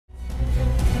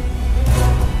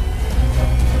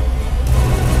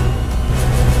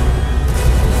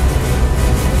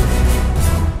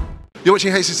You're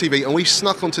watching ASUS TV, and we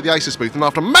snuck onto the ASUS booth, and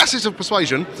after masses of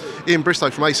persuasion, Iain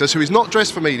Bristow from ASUS, who is not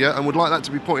dressed for media and would like that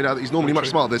to be pointed out that he's normally much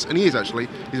smarter than this, and he is actually,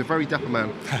 he's a very dapper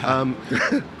man.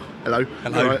 Hello.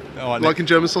 Hello. Right. Oh, liking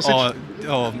German sausage?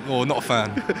 Oh, not a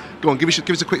fan. Go on, give us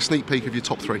a quick sneak peek of your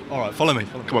top 3. All right, follow me.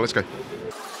 Come on, let's go.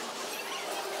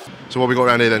 So what have we got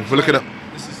around here then? We're looking at...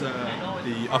 This is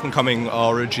the up-and-coming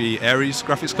ROG ARES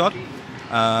graphics card.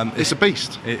 It's a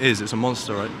beast. It is. It's a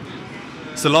monster, right?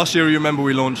 So last year, you remember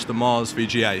we launched the Mars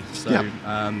VGA. So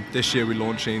this year we're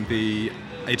launching the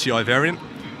ATI variant.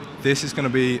 This is going to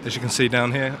be, as you can see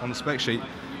down here on the spec sheet,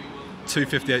 two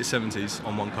 5870s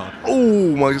on one card.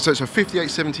 Oh my god, so it's a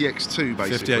 5870X2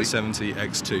 basically.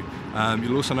 5870X2.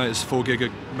 You'll also notice 4 gig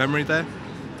of memory there.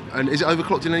 And is it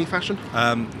overclocked in any fashion?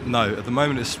 No, at the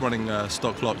moment it's running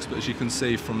stock clocks, but as you can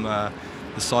see from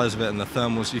the size of it and the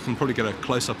thermals, you can probably get a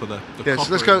close-up of the yeah, so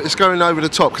let's go in over the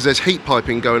top, because there's heat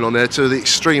piping going on there to the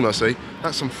extreme, I see.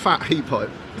 That's some fat heat pipe.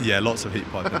 Yeah, lots of heat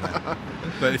pipe in there.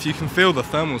 But if you can feel the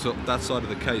thermals up that side of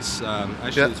the case,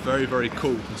 actually it's very, very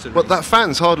cool. But that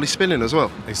fan's hardly spinning as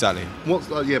well. Exactly. What's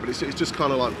yeah, but it's just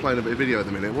kind of like playing a bit of video at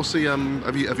the minute. What's the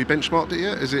have you benchmarked it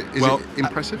yet? Is it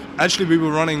impressive? Actually, we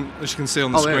were running, as you can see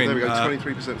on the screen. There we go,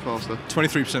 23% faster.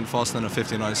 23% faster than a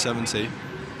 5970.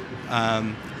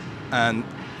 And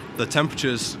the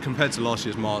temperatures compared to last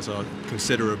year's Mars are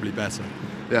considerably better.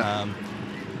 Yeah.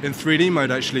 In 3D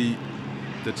mode, actually,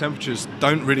 the temperatures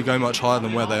don't really go much higher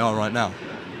than where they are right now.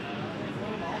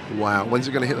 Wow. When's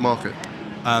it going to hit the market?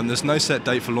 There's no set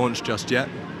date for launch just yet,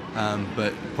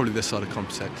 but probably this side of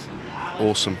Computex.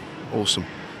 Awesome. Awesome.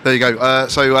 There you go.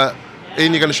 So,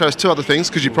 Iain, you're going to show us 2 other things,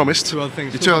 because you promised. 2 other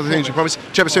things. Two other things you promised.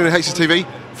 Check us soon at ASUS TV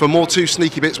for more 2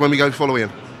 sneaky bits when we go follow Iain.